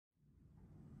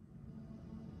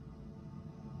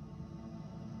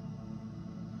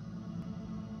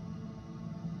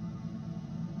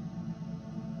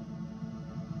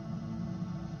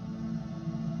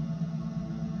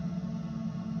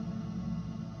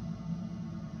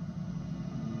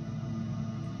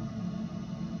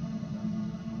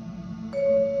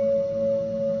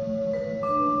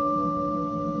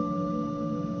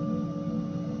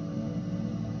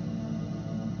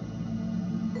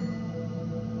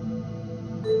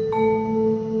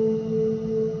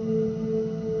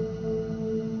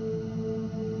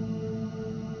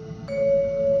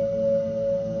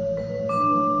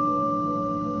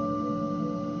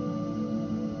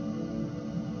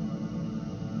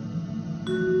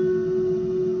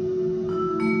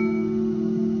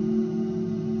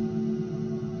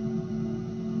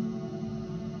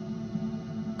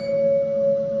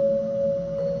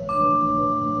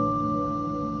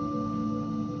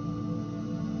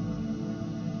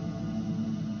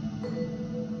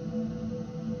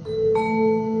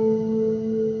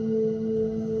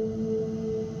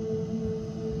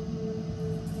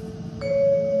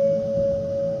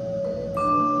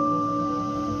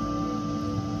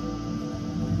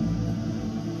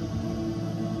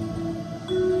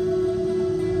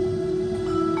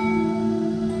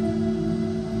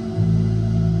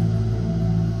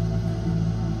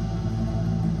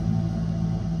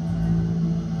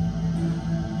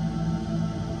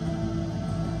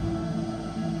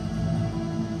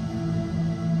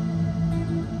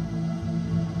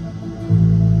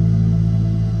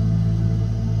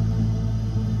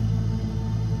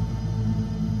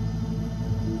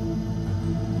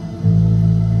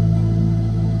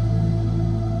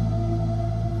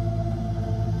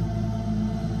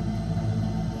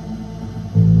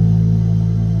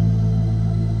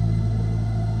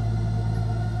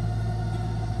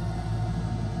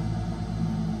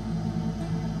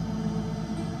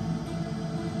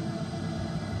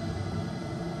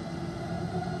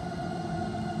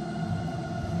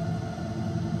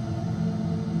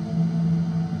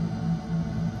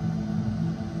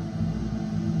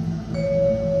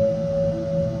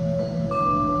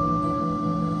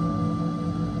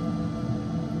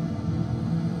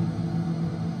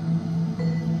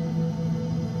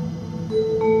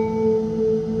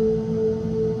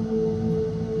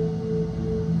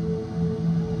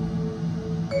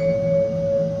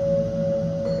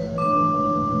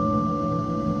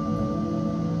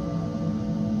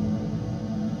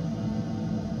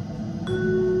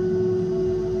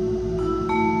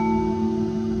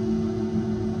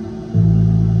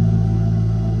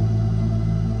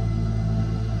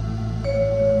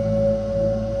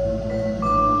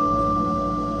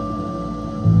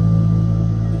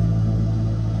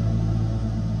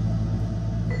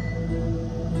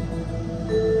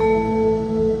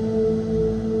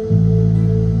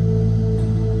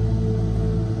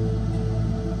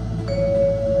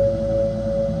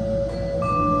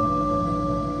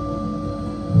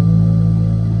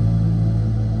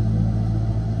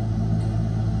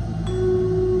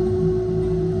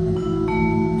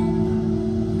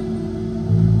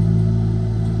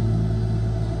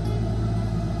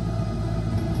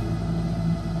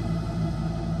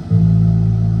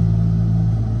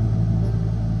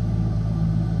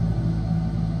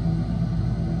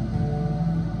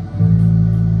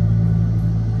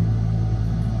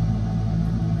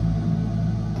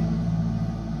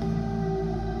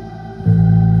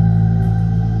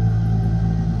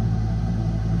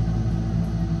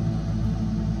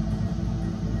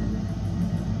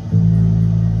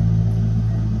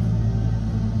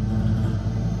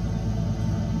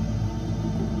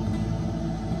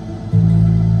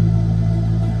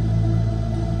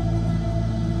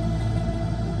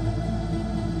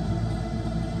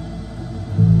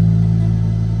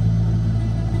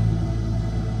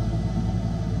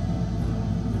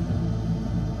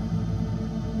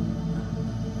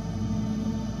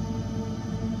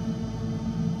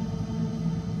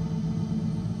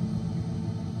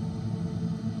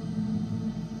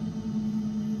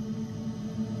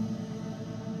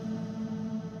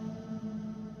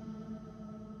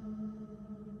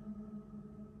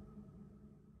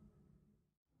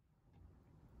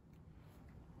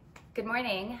Good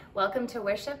morning. Welcome to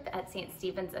worship at St.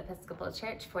 Stephen's Episcopal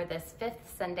Church for this 5th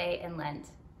Sunday in Lent.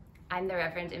 I'm the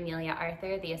Reverend Amelia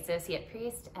Arthur, the Associate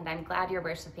Priest, and I'm glad you're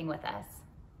worshiping with us.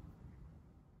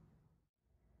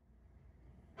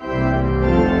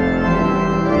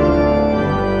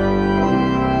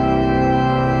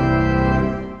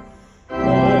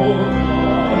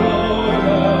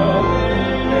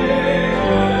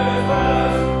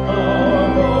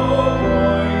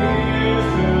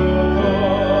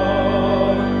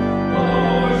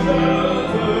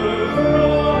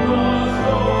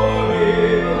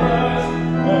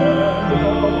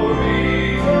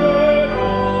 Return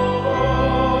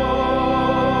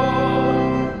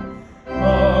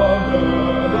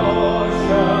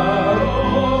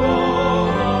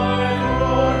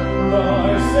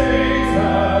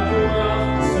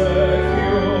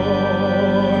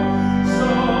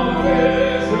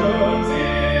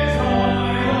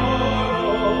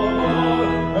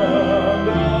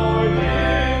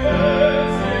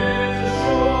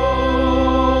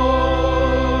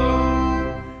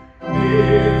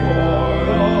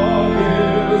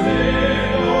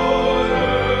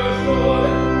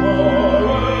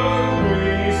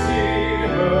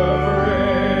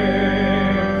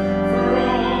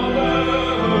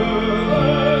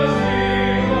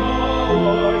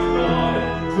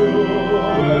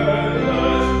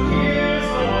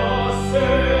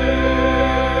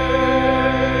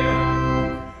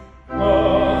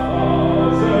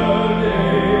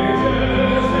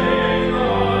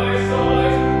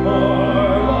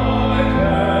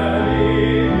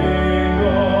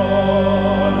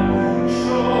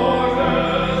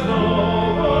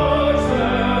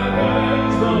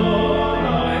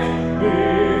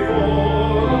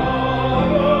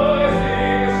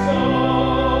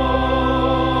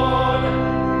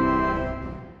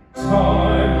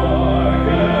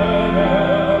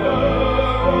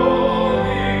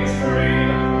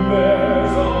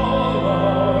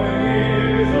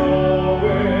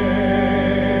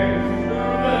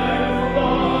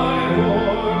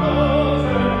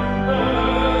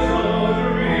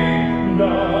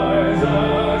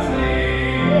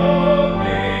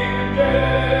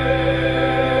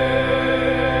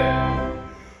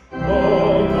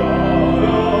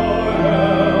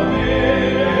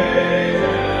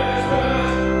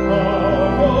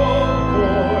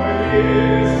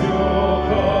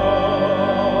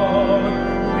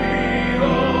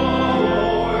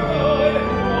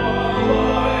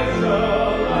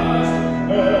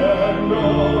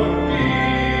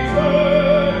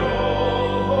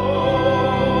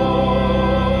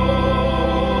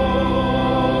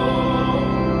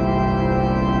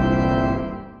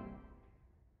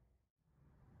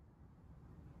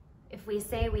If we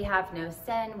say we have no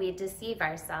sin, we deceive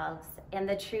ourselves, and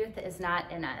the truth is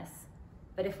not in us.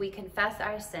 But if we confess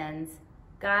our sins,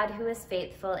 God, who is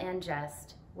faithful and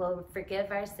just, will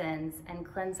forgive our sins and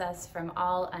cleanse us from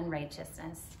all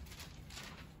unrighteousness.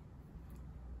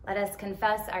 Let us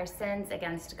confess our sins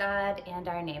against God and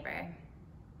our neighbor.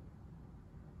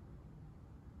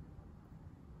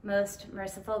 Most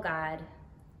merciful God,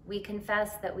 we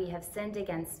confess that we have sinned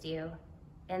against you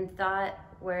in thought,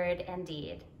 word, and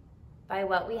deed, by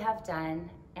what we have done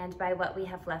and by what we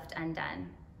have left undone.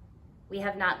 We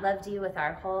have not loved you with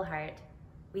our whole heart.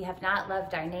 We have not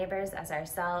loved our neighbors as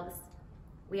ourselves.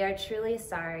 We are truly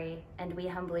sorry, and we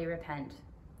humbly repent.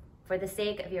 For the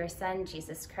sake of your Son,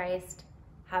 Jesus Christ,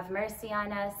 have mercy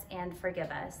on us and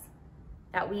forgive us,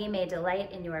 that we may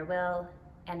delight in your will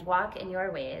and walk in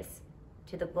your ways,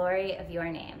 to the glory of your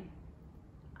name.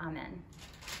 Amen.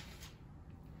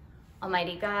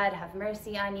 Almighty God, have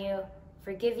mercy on you,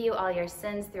 forgive you all your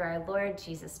sins through our Lord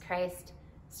Jesus Christ,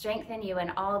 strengthen you in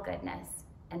all goodness,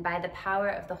 and by the power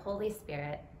of the Holy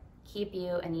Spirit, keep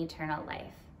you in eternal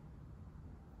life.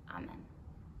 Amen.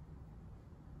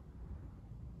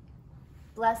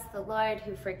 Bless the Lord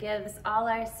who forgives all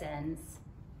our sins.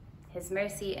 His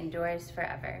mercy endures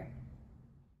forever.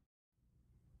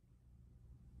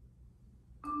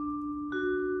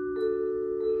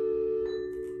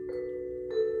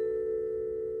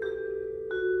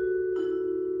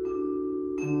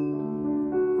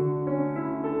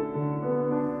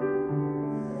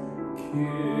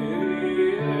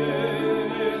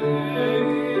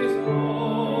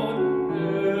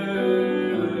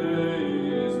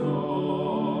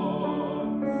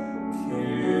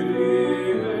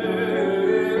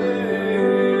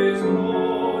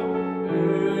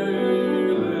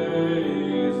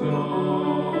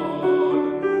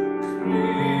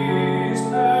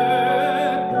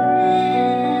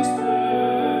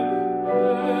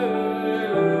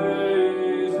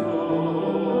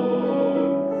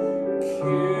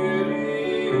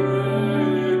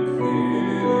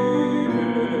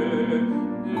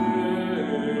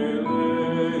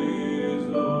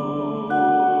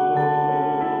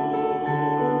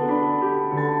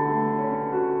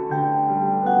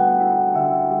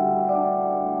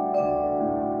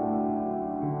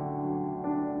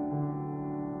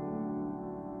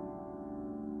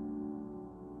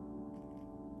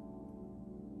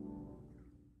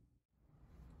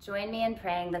 Join me in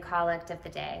praying the collect of the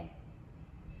day.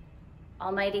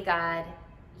 Almighty God,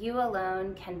 you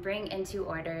alone can bring into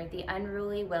order the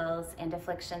unruly wills and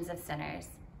afflictions of sinners.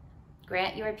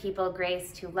 Grant your people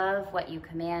grace to love what you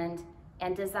command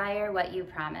and desire what you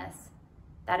promise,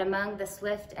 that among the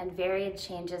swift and varied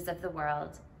changes of the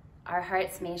world, our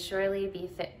hearts may surely be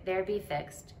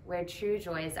fixed where true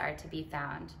joys are to be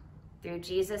found. Through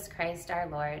Jesus Christ our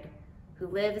Lord, who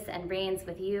lives and reigns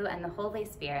with you and the Holy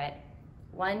Spirit,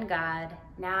 one God,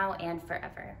 now and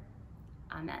forever.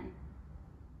 Amen.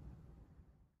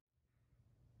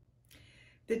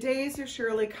 The days are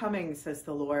surely coming, says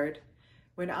the Lord,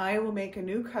 when I will make a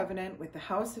new covenant with the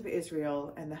house of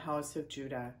Israel and the house of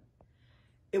Judah.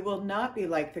 It will not be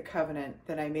like the covenant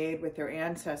that I made with their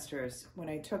ancestors when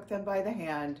I took them by the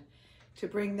hand to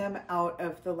bring them out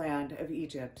of the land of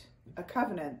Egypt, a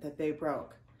covenant that they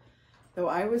broke, though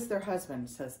I was their husband,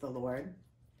 says the Lord.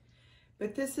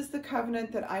 But this is the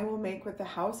covenant that I will make with the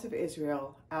house of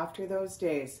Israel after those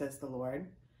days, says the Lord.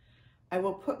 I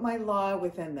will put my law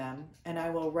within them, and I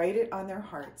will write it on their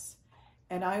hearts,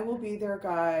 and I will be their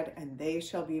God, and they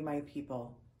shall be my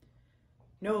people.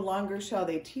 No longer shall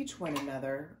they teach one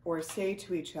another, or say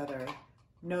to each other,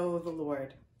 Know the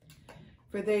Lord.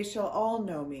 For they shall all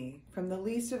know me, from the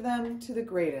least of them to the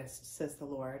greatest, says the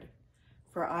Lord.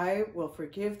 For I will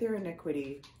forgive their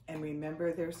iniquity, and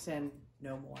remember their sin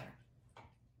no more.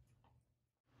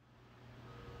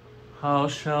 How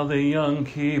shall the young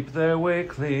keep their way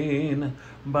clean?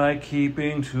 By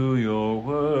keeping to your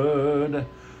word.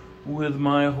 With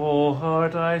my whole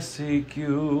heart I seek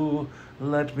you.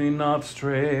 Let me not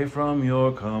stray from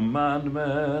your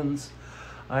commandments.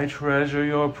 I treasure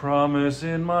your promise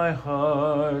in my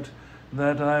heart,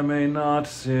 that I may not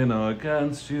sin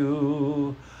against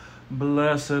you.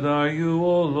 Blessed are you,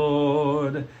 O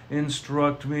Lord.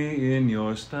 Instruct me in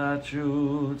your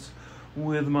statutes.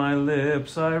 With my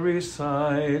lips I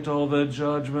recite all the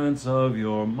judgments of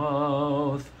your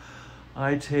mouth.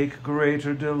 I take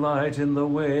greater delight in the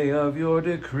way of your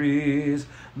decrees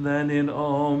than in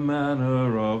all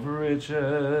manner of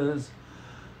riches.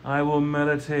 I will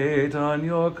meditate on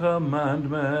your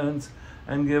commandments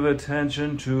and give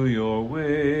attention to your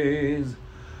ways.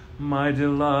 My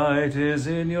delight is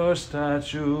in your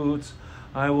statutes.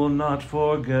 I will not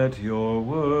forget your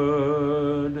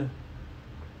word.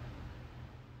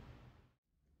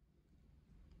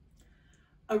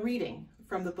 A reading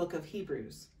from the book of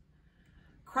Hebrews.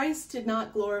 Christ did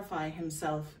not glorify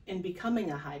himself in becoming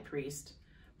a high priest,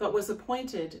 but was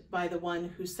appointed by the one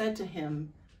who said to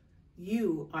him,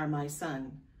 "You are my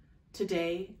son.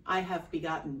 Today I have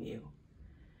begotten you."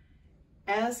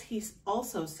 As he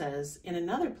also says in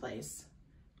another place,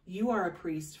 "You are a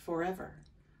priest forever,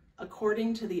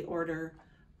 according to the order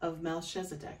of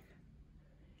Melchizedek."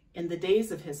 In the days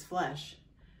of his flesh,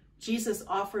 Jesus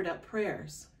offered up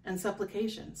prayers and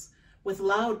supplications with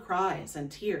loud cries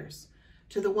and tears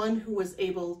to the one who was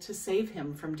able to save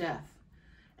him from death,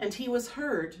 and he was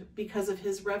heard because of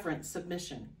his reverent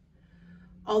submission.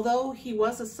 Although he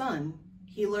was a son,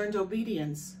 he learned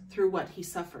obedience through what he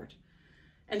suffered,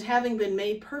 and having been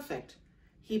made perfect,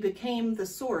 he became the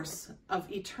source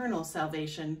of eternal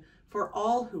salvation for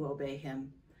all who obey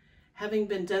him, having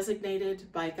been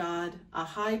designated by God a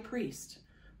high priest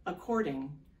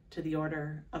according to the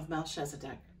order of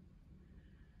Melchizedek.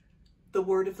 The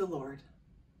word of the Lord.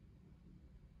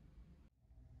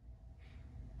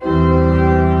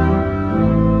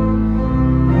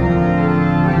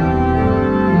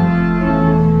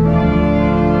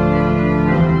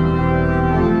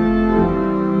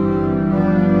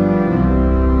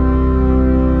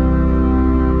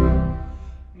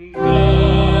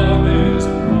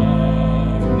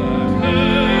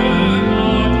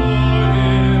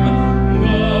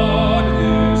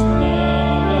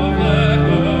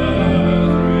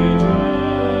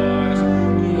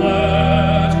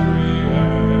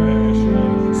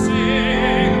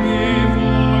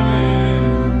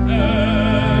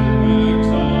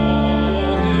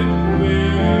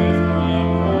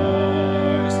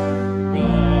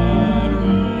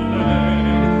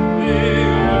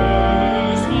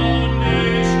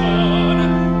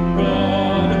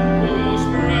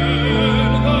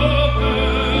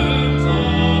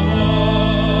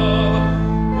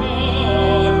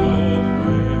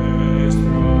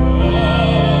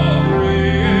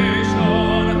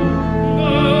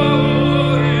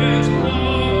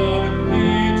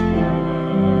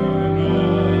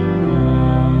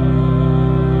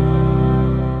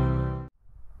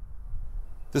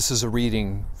 This is a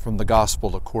reading from the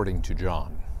Gospel according to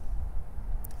John.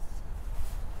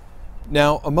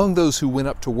 Now, among those who went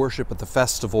up to worship at the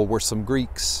festival were some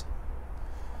Greeks.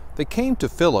 They came to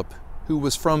Philip, who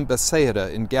was from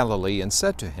Bethsaida in Galilee, and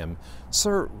said to him,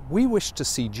 "Sir, we wish to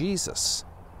see Jesus."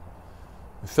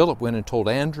 Philip went and told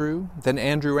Andrew. Then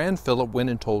Andrew and Philip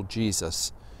went and told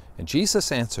Jesus. And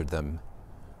Jesus answered them,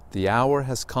 "The hour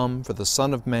has come for the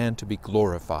Son of Man to be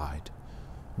glorified.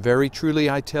 Very truly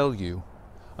I tell you,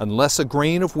 unless a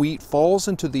grain of wheat falls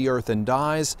into the earth and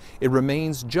dies, it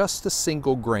remains just a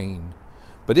single grain.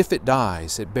 But if it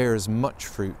dies, it bears much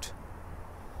fruit.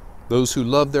 Those who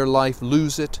love their life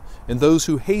lose it, and those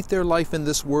who hate their life in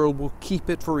this world will keep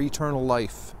it for eternal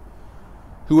life.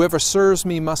 Whoever serves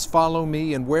me must follow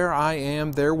me, and where I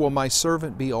am, there will my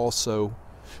servant be also.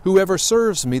 Whoever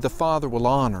serves me, the Father will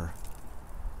honor.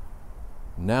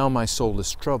 Now my soul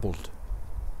is troubled.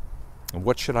 And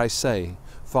what should I say?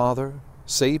 Father,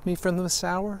 save me from this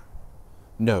hour?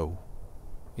 No,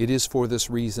 it is for this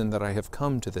reason that I have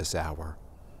come to this hour.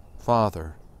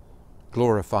 Father,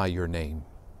 glorify your name."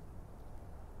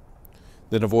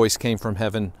 Then a voice came from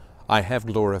heaven, "I have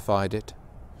glorified it,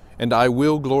 and I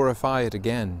will glorify it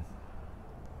again."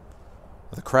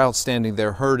 The crowd standing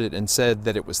there heard it and said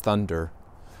that it was thunder.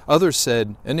 Others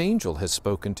said, "An angel has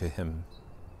spoken to him."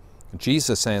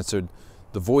 Jesus answered,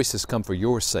 "The voice has come for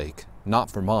your sake,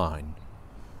 not for mine.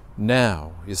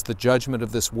 Now is the judgment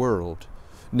of this world.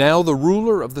 Now the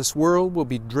ruler of this world will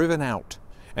be driven out,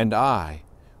 and I,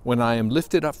 when I am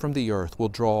lifted up from the earth, will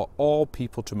draw all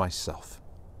people to myself."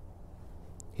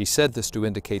 He said this to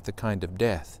indicate the kind of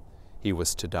death he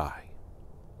was to die.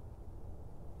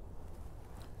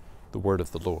 The word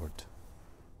of the Lord.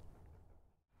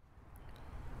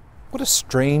 What a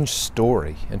strange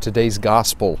story in today's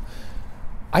gospel.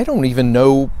 I don't even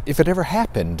know if it ever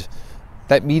happened.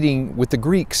 That meeting with the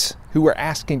Greeks who were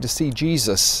asking to see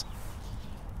Jesus,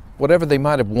 whatever they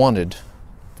might have wanted,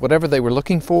 whatever they were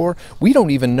looking for, we don't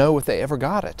even know if they ever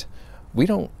got it. We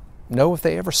don't know if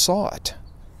they ever saw it.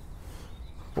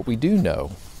 What we do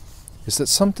know is that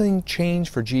something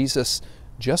changed for Jesus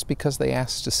just because they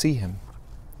asked to see him.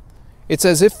 It's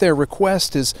as if their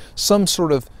request is some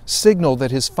sort of signal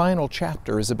that his final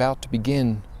chapter is about to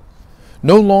begin.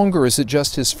 No longer is it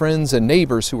just his friends and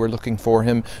neighbors who are looking for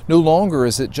him. No longer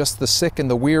is it just the sick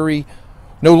and the weary.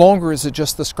 No longer is it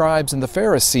just the scribes and the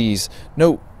Pharisees.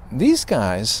 No, these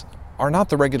guys are not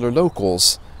the regular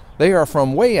locals. They are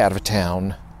from way out of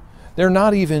town. They're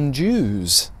not even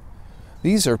Jews.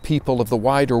 These are people of the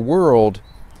wider world,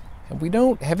 and we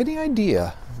don't have any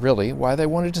idea, really, why they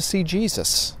wanted to see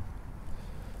Jesus.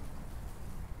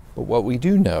 But what we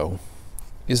do know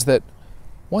is that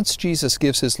once Jesus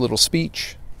gives his little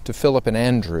speech to Philip and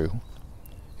Andrew,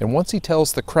 and once he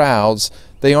tells the crowds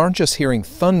they aren't just hearing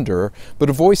thunder, but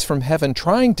a voice from heaven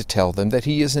trying to tell them that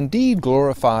he is indeed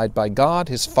glorified by God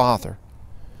his Father,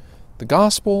 the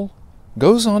gospel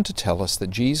goes on to tell us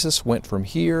that Jesus went from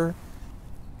here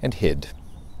and hid.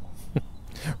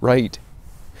 Right.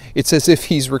 It's as if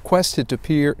he's requested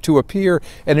to appear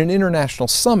at an international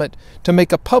summit to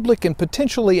make a public and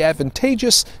potentially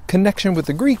advantageous connection with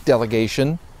the Greek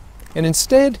delegation, and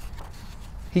instead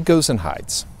he goes and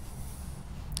hides.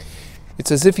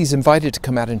 It's as if he's invited to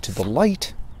come out into the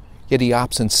light, yet he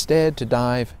opts instead to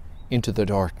dive into the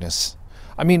darkness.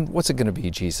 I mean, what's it going to be,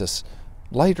 Jesus?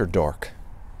 Light or dark?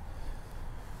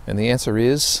 And the answer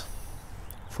is,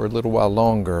 for a little while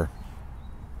longer,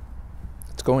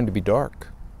 it's going to be dark.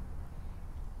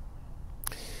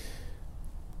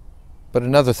 But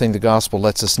another thing the gospel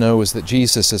lets us know is that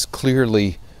Jesus is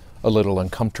clearly a little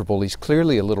uncomfortable. He's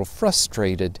clearly a little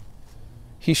frustrated.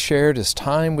 He shared his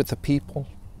time with the people.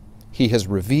 He has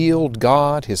revealed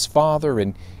God, his Father,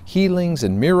 in healings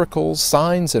and miracles,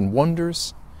 signs and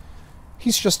wonders.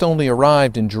 He's just only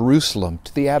arrived in Jerusalem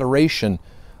to the adoration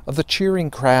of the cheering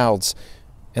crowds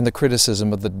and the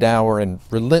criticism of the dour and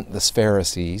relentless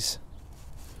Pharisees.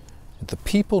 And the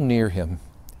people near him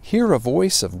hear a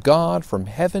voice of God from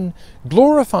heaven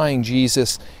glorifying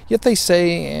Jesus, yet they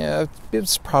say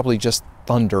it's probably just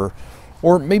thunder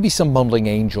or maybe some mumbling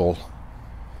angel.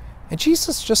 And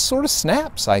Jesus just sort of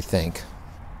snaps, I think.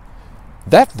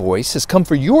 That voice has come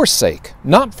for your sake,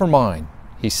 not for mine,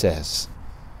 he says.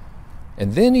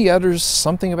 And then he utters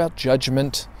something about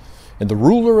judgment and the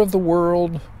ruler of the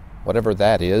world, whatever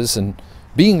that is, and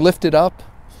being lifted up,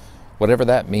 whatever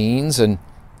that means, and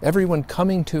everyone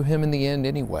coming to him in the end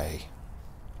anyway.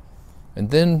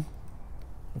 And then,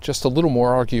 just a little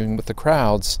more arguing with the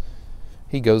crowds,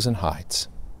 he goes and hides.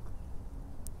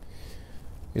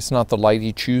 It's not the light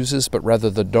he chooses, but rather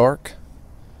the dark.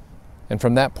 And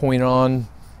from that point on,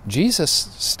 Jesus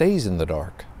stays in the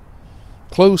dark,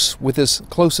 close with his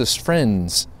closest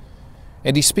friends,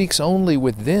 and he speaks only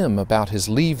with them about his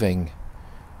leaving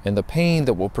and the pain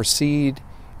that will precede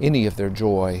any of their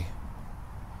joy.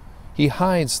 He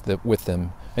hides with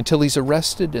them until he's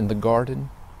arrested in the garden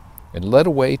and led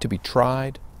away to be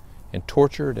tried and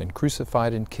tortured and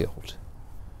crucified and killed.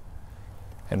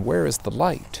 And where is the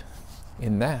light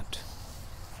in that?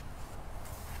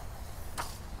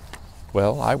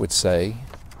 Well, I would say,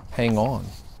 hang on.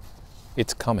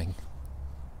 It's coming.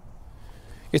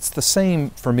 It's the same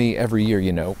for me every year,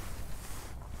 you know.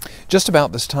 Just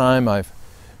about this time, I've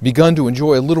begun to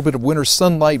enjoy a little bit of winter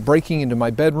sunlight breaking into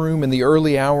my bedroom in the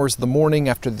early hours of the morning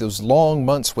after those long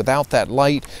months without that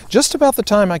light. Just about the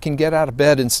time I can get out of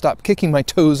bed and stop kicking my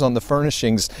toes on the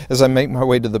furnishings as I make my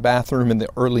way to the bathroom in the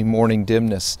early morning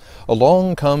dimness.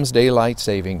 Along comes daylight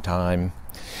saving time.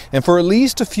 And for at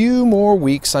least a few more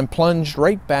weeks, I'm plunged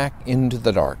right back into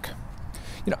the dark.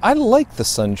 You know, I like the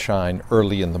sunshine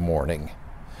early in the morning.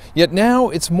 Yet now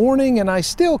it's morning and I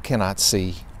still cannot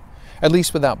see, at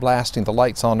least without blasting the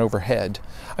lights on overhead.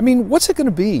 I mean, what's it going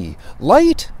to be,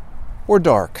 light or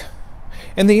dark?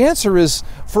 And the answer is,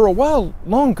 for a while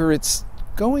longer, it's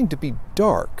going to be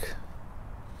dark.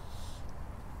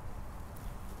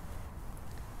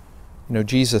 You know,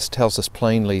 Jesus tells us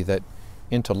plainly that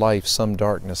into life some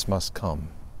darkness must come.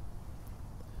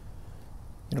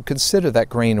 You know, consider that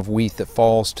grain of wheat that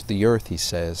falls to the earth, he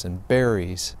says, and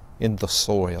buries in the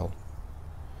soil.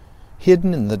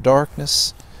 Hidden in the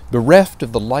darkness, bereft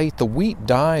of the light, the wheat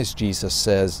dies, Jesus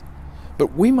says.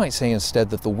 But we might say instead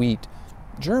that the wheat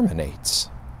germinates.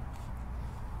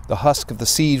 The husk of the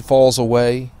seed falls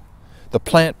away. The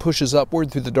plant pushes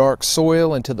upward through the dark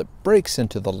soil until it breaks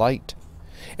into the light.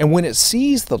 And when it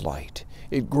sees the light,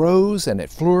 it grows and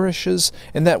it flourishes,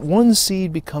 and that one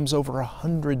seed becomes over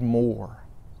 100 more.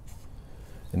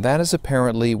 And that is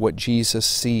apparently what Jesus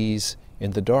sees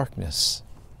in the darkness,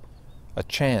 a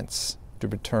chance to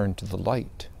return to the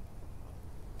light.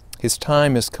 His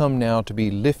time has come now to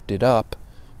be lifted up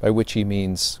by which he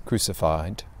means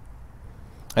crucified.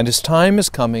 And his time is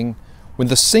coming when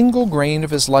the single grain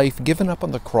of his life given up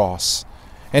on the cross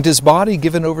and his body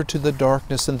given over to the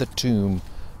darkness in the tomb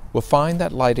will find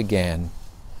that light again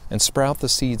and sprout the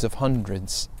seeds of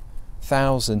hundreds,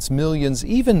 thousands, millions,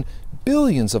 even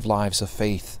billions of lives of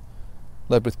faith,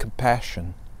 led with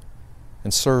compassion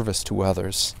and service to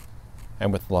others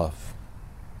and with love.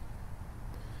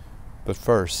 But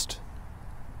first,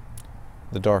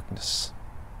 the darkness.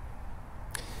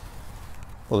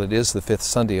 Well, it is the fifth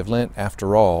Sunday of Lent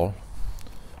after all.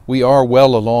 We are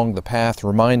well along the path,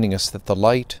 reminding us that the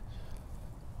light,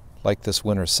 like this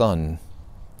winter sun,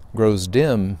 grows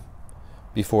dim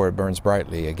before it burns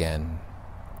brightly again.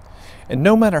 And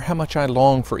no matter how much I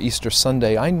long for Easter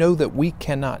Sunday, I know that we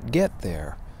cannot get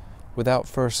there without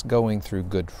first going through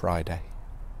Good Friday.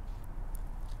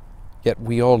 Yet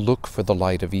we all look for the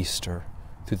light of Easter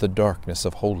through the darkness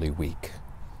of Holy Week.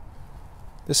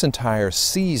 This entire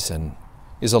season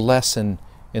is a lesson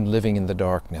in living in the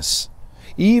darkness,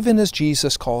 even as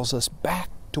Jesus calls us back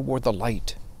toward the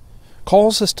light,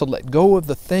 calls us to let go of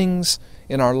the things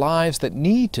in our lives that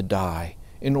need to die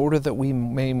in order that we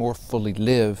may more fully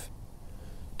live,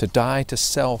 to die to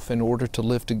self in order to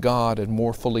live to God and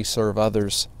more fully serve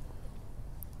others.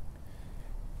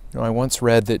 I once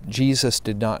read that Jesus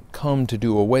did not come to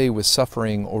do away with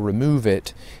suffering or remove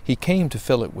it. He came to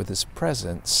fill it with His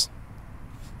presence.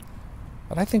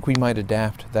 But I think we might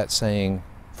adapt that saying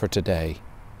for today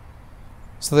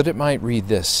so that it might read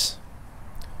this: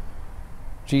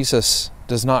 Jesus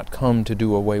does not come to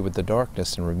do away with the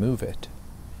darkness and remove it.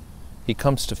 He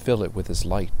comes to fill it with His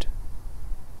light.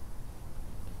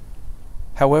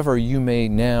 However you may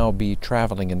now be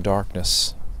traveling in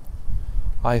darkness,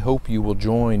 I hope you will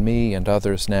join me and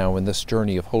others now in this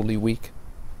journey of Holy Week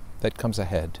that comes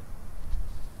ahead,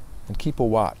 and keep a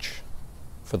watch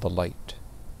for the light.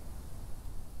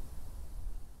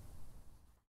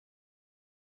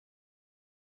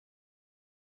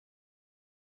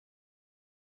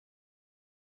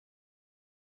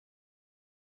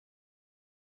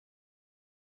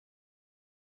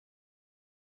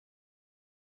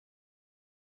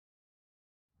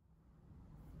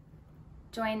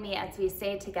 Join me as we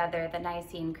say together the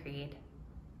Nicene Creed.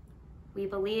 We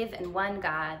believe in one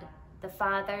God, the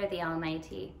Father, the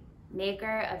Almighty,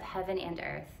 maker of heaven and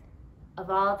earth, of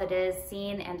all that is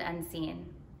seen and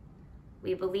unseen.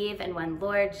 We believe in one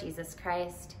Lord Jesus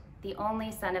Christ, the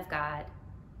only Son of God,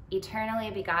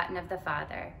 eternally begotten of the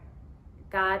Father,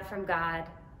 God from God,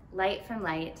 light from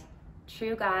light,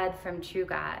 true God from true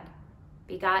God,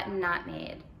 begotten, not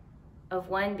made, of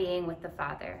one being with the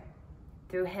Father.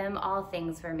 Through him all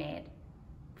things were made.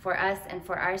 For us and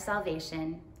for our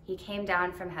salvation, he came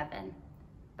down from heaven.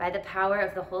 By the power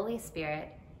of the Holy Spirit,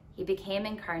 he became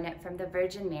incarnate from the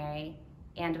Virgin Mary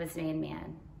and was made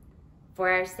man. For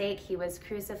our sake, he was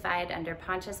crucified under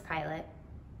Pontius Pilate.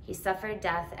 He suffered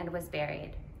death and was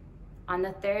buried. On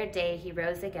the third day, he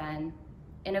rose again.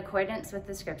 In accordance with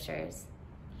the Scriptures,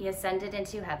 he ascended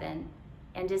into heaven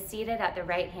and is seated at the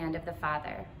right hand of the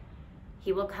Father.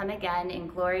 He will come again in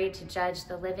glory to judge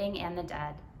the living and the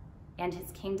dead, and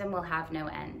his kingdom will have no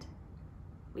end.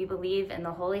 We believe in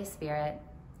the Holy Spirit,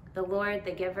 the Lord,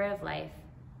 the giver of life,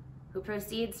 who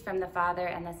proceeds from the Father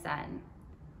and the Son.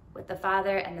 With the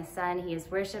Father and the Son, he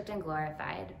is worshiped and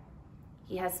glorified.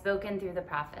 He has spoken through the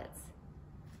prophets.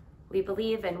 We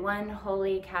believe in one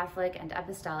holy, Catholic, and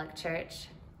Apostolic Church.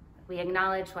 We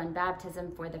acknowledge one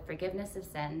baptism for the forgiveness of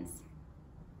sins.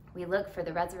 We look for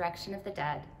the resurrection of the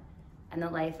dead and the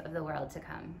life of the world to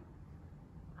come.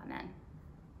 Amen.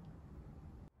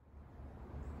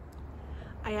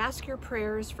 I ask your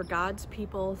prayers for God's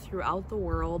people throughout the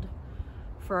world,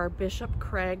 for our Bishop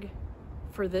Craig,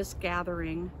 for this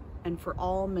gathering, and for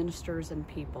all ministers and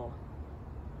people.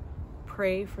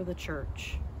 Pray for the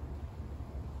Church.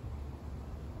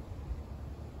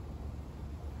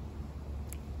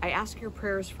 I ask your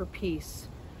prayers for peace,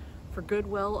 for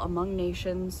goodwill among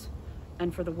nations,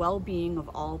 and for the well-being of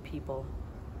all people.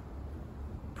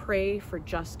 Pray for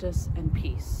justice and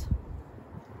peace.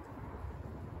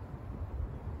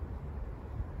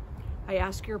 I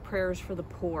ask your prayers for the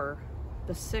poor,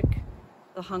 the sick,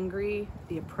 the hungry,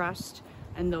 the oppressed,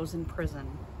 and those in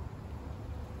prison.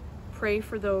 Pray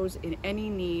for those in any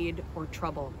need or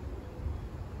trouble.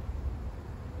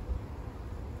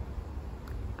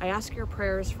 I ask your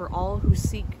prayers for all who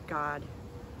seek God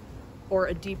or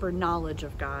a deeper knowledge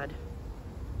of God.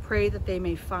 Pray that they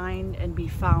may find and be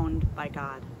found by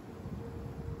God.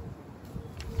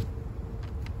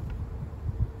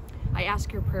 I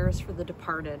ask your prayers for the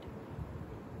departed.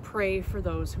 Pray for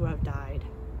those who have died.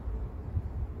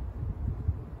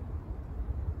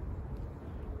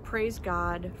 praise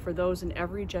God for those in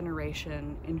every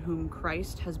generation in whom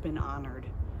Christ has been honored.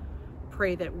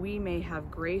 Pray that we may have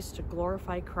grace to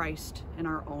glorify Christ in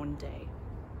our own day.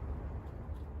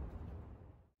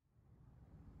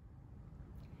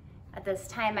 At this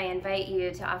time, I invite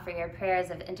you to offer your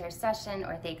prayers of intercession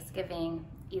or thanksgiving,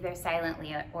 either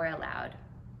silently or aloud.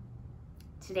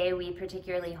 Today, we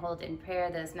particularly hold in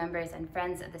prayer those members and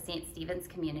friends of the St. Stephen's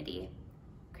community,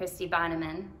 Christy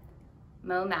Bonneman,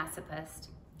 Mo Massapust,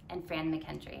 and Fran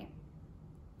McKendry.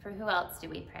 For who else do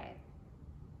we pray?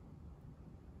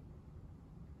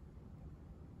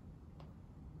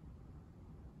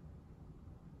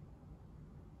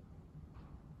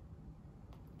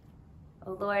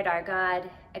 O Lord our God,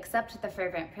 accept the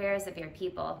fervent prayers of your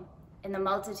people. In the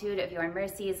multitude of your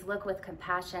mercies, look with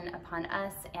compassion upon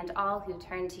us and all who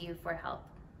turn to you for help.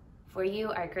 For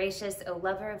you are gracious, O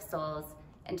lover of souls,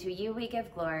 and to you we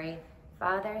give glory,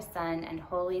 Father, Son, and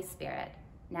Holy Spirit,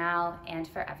 now and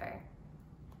forever.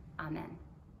 Amen.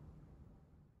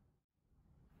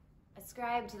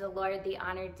 Ascribe to the Lord the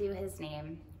honor due his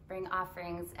name. Bring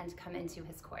offerings and come into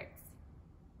his courts.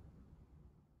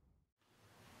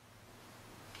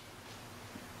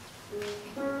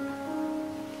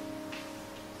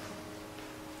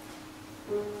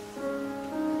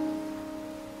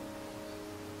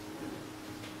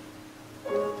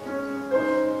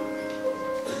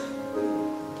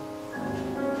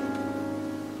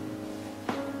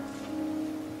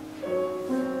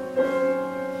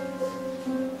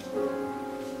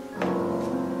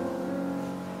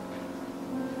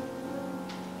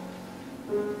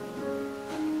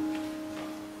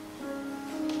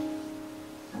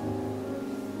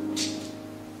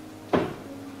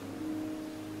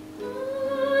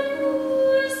 Lord,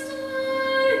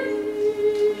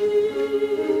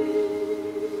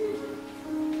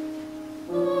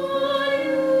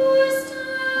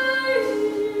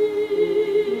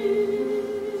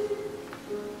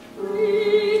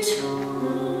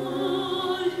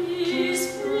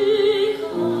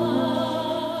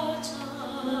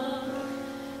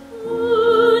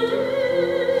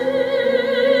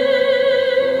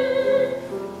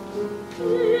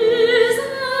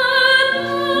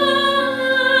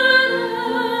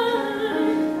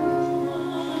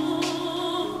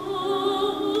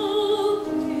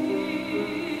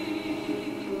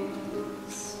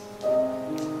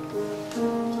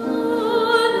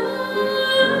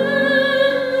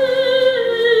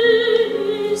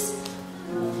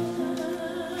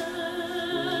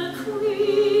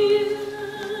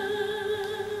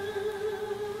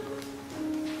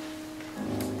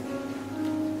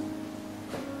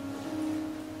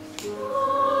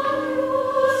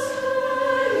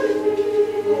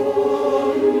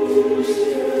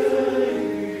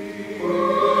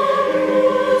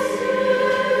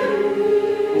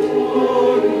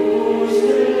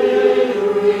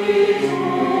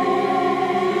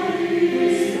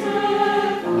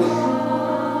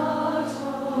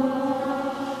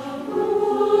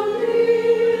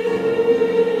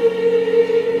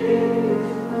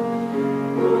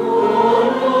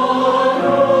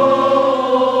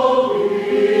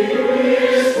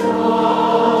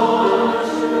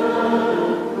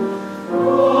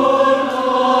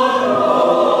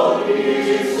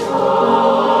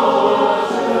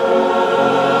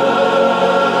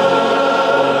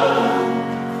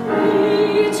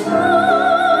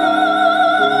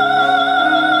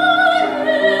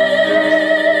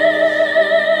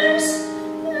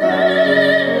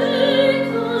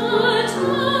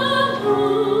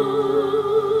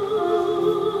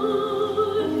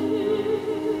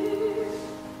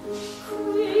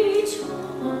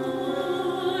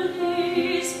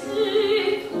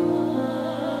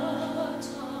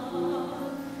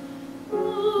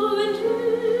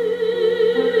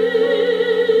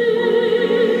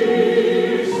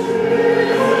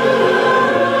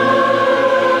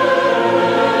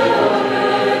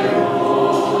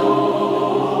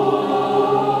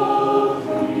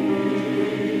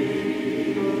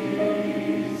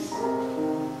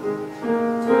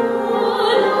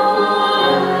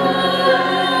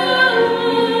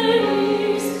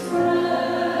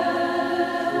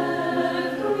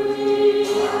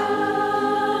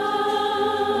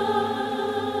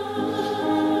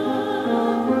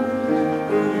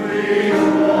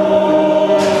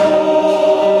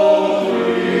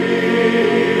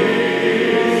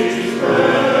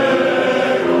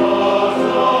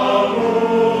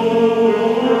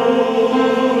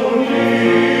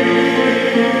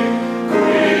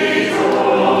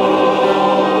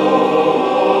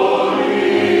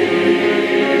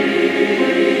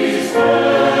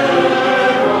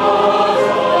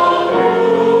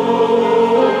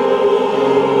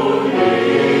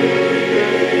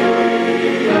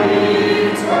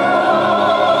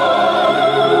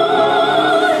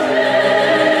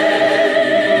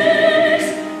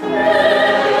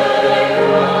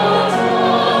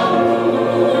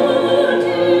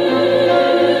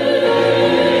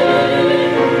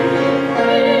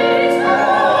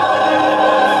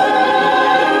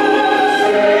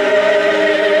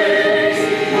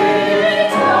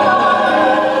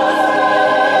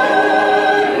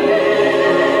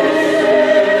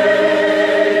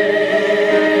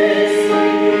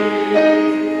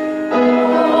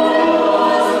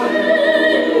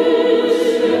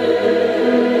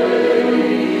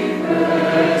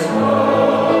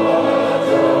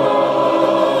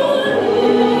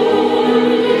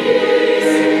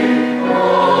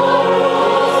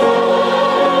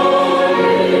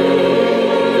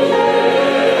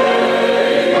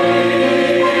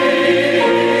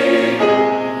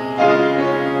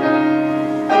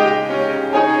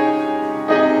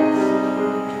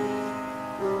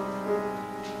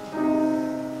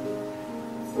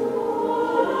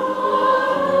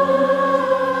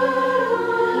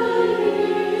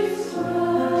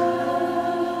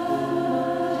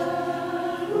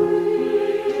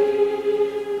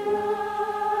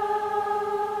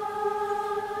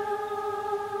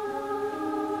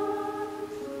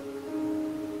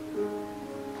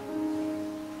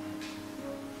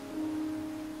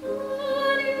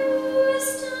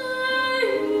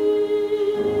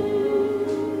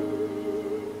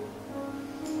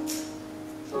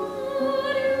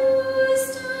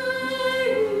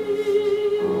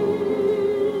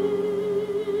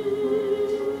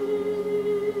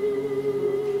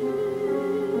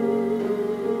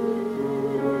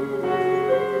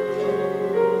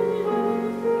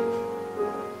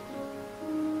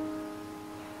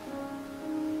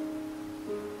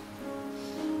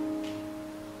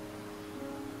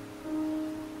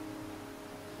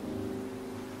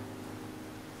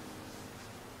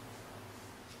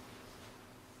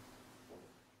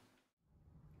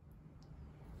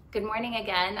 Good morning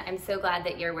again. I'm so glad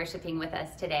that you're worshiping with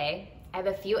us today. I have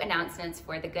a few announcements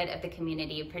for the good of the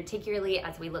community, particularly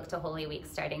as we look to Holy Week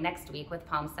starting next week with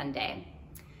Palm Sunday.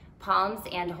 Palms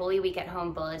and Holy Week at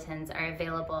Home bulletins are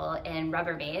available in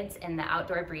Rubbermaids in the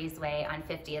outdoor breezeway on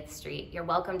 50th Street. You're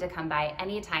welcome to come by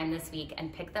anytime this week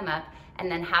and pick them up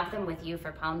and then have them with you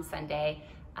for Palm Sunday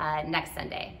next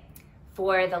Sunday.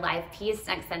 For the live piece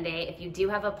next Sunday, if you do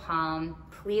have a palm,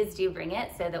 please do bring it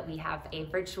so that we have a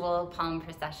virtual palm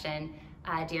procession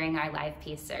during our live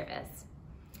piece service.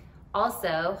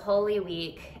 Also, Holy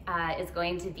Week is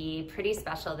going to be pretty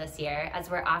special this year as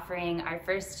we're offering our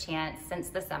first chance since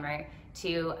the summer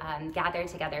to gather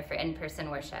together for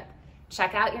in-person worship.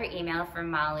 Check out your email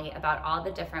from Molly about all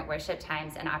the different worship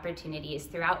times and opportunities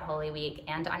throughout Holy Week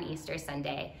and on Easter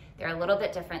Sunday. They're a little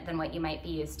bit different than what you might be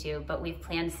used to, but we've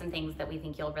planned some things that we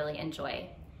think you'll really enjoy.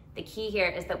 The key here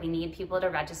is that we need people to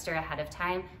register ahead of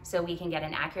time so we can get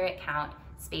an accurate count,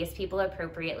 space people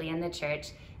appropriately in the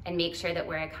church, and make sure that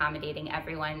we're accommodating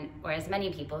everyone or as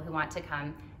many people who want to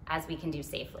come as we can do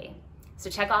safely. So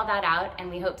check all that out,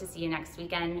 and we hope to see you next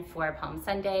weekend for Palm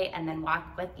Sunday and then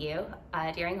walk with you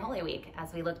during Holy Week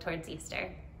as we look towards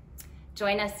Easter.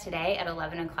 Join us today at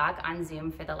 11 o'clock on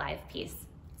Zoom for the live piece.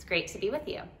 It's great to be with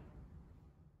you.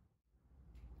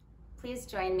 Please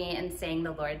join me in saying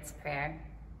the Lord's Prayer.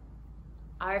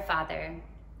 Our Father,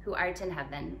 who art in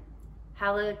heaven,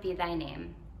 hallowed be thy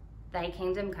name. Thy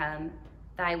kingdom come,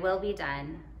 thy will be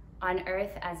done, on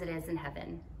earth as it is in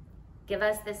heaven. Give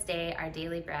us this day our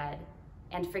daily bread,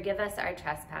 and forgive us our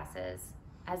trespasses,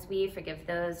 as we forgive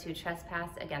those who trespass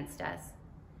against us.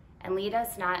 And lead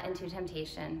us not into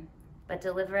temptation, but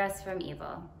deliver us from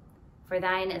evil. For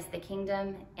thine is the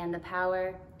kingdom, and the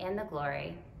power, and the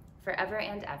glory, forever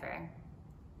and ever.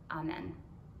 Amen.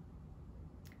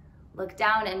 Look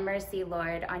down in mercy,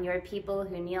 Lord, on your people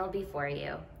who kneel before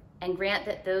you, and grant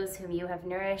that those whom you have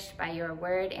nourished by your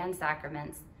word and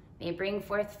sacraments may bring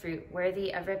forth fruit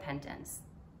worthy of repentance.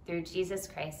 Through Jesus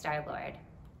Christ our Lord.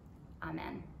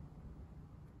 Amen.